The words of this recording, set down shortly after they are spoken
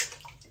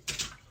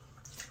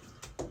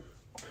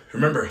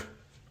Remember,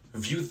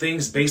 view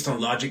things based on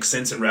logic,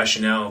 sense, and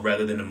rationale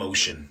rather than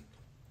emotion.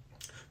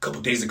 A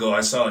couple days ago,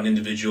 I saw an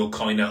individual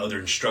calling out other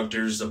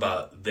instructors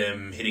about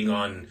them hitting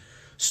on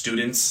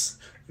students.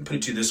 Let me put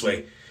it to you this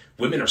way.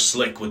 Women are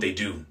slick what they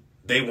do.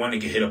 They want to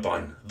get hit up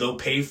on. They'll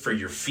pay for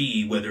your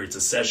fee, whether it's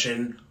a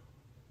session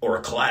or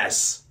a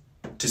class,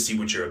 to see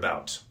what you're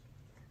about.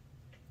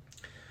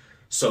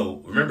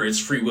 So remember, it's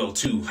free will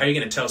too. How are you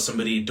going to tell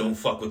somebody don't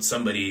fuck with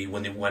somebody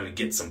when they want to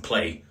get some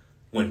play,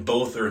 when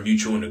both are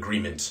mutual in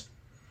agreement?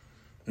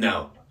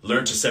 Now,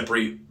 learn to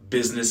separate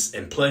business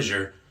and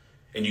pleasure,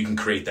 and you can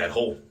create that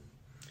whole.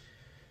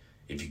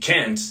 If you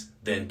can't,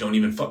 then don't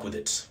even fuck with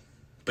it.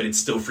 But it's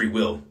still free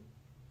will.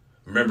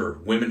 Remember,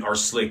 women are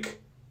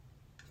slick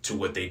to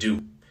what they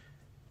do,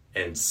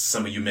 and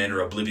some of you men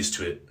are oblivious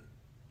to it.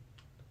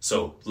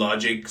 So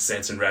logic,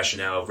 sense, and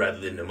rationale rather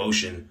than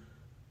emotion,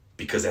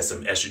 because that's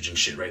some estrogen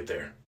shit right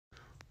there.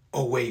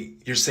 Oh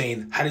wait, you're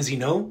saying, how does he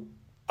know?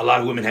 A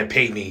lot of women have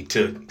paid me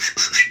to,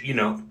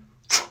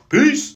 peace.